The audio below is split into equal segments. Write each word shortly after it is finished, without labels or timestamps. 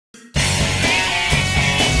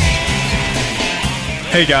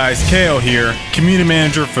Hey guys, Kale here, community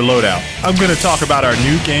manager for Loadout. I'm going to talk about our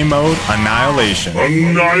new game mode, Annihilation.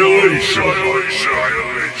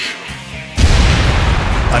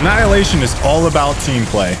 Annihilation is all about team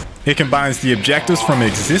play. It combines the objectives from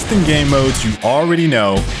existing game modes you already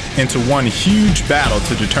know into one huge battle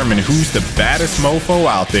to determine who's the baddest mofo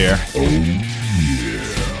out there. Oh yeah.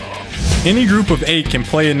 Any group of 8 can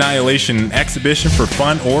play Annihilation in exhibition for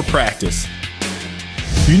fun or practice.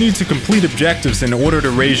 You need to complete objectives in order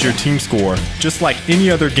to raise your team score, just like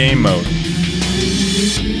any other game mode.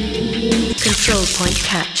 Control point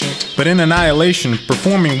captured. But in Annihilation,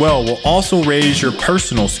 performing well will also raise your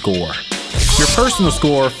personal score. Your personal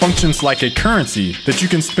score functions like a currency that you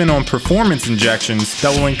can spend on performance injections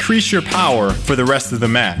that will increase your power for the rest of the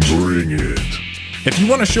match. Bring it. If you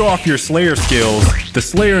want to show off your Slayer skills, the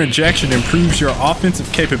Slayer injection improves your offensive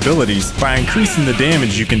capabilities by increasing the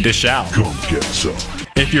damage you can dish out. Come get some.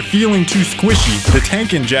 If you're feeling too squishy, the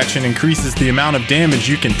tank injection increases the amount of damage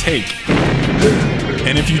you can take.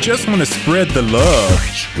 And if you just want to spread the love,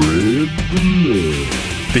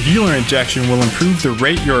 the healer injection will improve the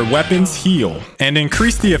rate your weapons heal and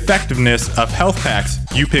increase the effectiveness of health packs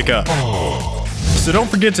you pick up. So don't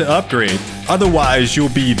forget to upgrade, otherwise you'll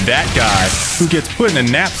be that guy who gets put in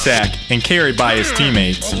a knapsack and carried by his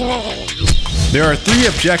teammates. There are 3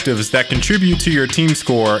 objectives that contribute to your team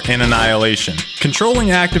score in Annihilation.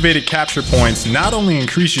 Controlling activated capture points not only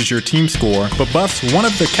increases your team score, but buffs one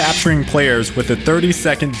of the capturing players with a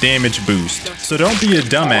 30-second damage boost. So don't be a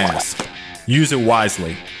dumbass. Use it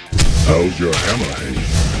wisely. How's your hammer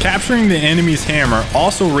hanging? Capturing the enemy's hammer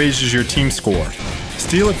also raises your team score.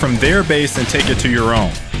 Steal it from their base and take it to your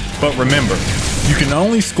own. But remember, you can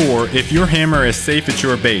only score if your hammer is safe at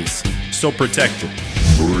your base, so protect it.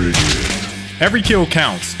 Bring it. Every kill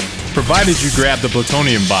counts, provided you grab the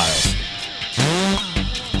plutonium vials.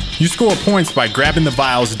 You score points by grabbing the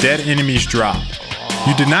vials dead enemies drop.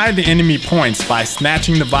 You deny the enemy points by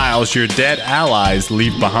snatching the vials your dead allies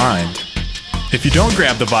leave behind. If you don't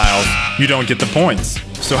grab the vials, you don't get the points.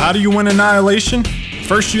 So how do you win Annihilation?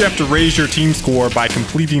 First, you have to raise your team score by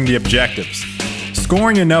completing the objectives.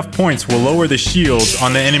 Scoring enough points will lower the shields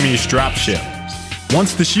on the enemy's dropship.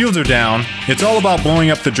 Once the shields are down, it's all about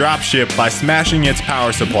blowing up the dropship by smashing its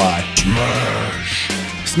power supply. Smash.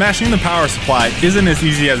 Smashing the power supply isn't as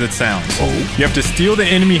easy as it sounds. You have to steal the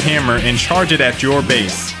enemy hammer and charge it at your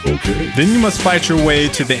base. Okay. Then you must fight your way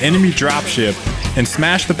to the enemy dropship and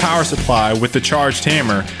smash the power supply with the charged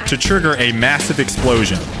hammer to trigger a massive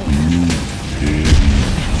explosion.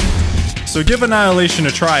 So give Annihilation a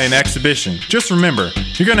try in exhibition. Just remember,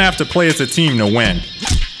 you're gonna have to play as a team to win.